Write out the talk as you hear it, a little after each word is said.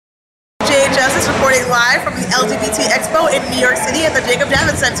Justice, reporting live from the LGBT Expo in New York City at the Jacob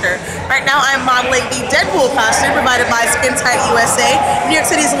Javits Center. Right now I'm modeling the Deadpool costume provided by SkinTightUSA, New York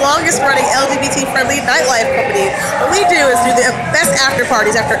City's longest running LGBT-friendly nightlife company. What we do is do the best after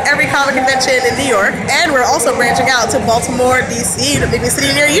parties after every comic convention in New York, and we're also branching out to Baltimore, DC, the biggest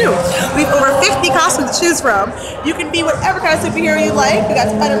city near you. We have over 50 costumes to choose from. You can be whatever kind of superhero you like. We got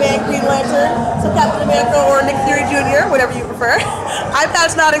Spider-Man, Green Lantern, some Captain America, or Nick Fury Jr., whatever you prefer.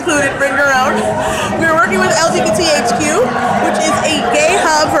 iPad's not included, bring your own. We're working with LGBTHQ, which is a gay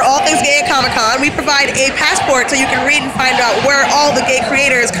hub for all things gay at Comic-Con. We provide a passport so you can read and find out where all the gay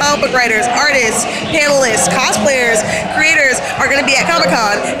creators, comic book writers, artists, panelists, cosplayers, creators are going to be at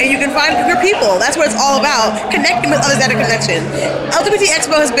Comic-Con, and you can find your people. That's what it's all about, connecting with others at a convention. LGBT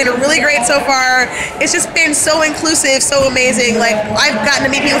Expo has been really great so far. It's just been so inclusive, so amazing. Like, I've gotten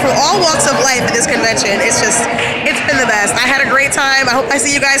to meet people from all walks of life at this convention. It's been the best. I had a great time. I hope I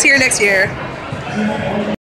see you guys here next year.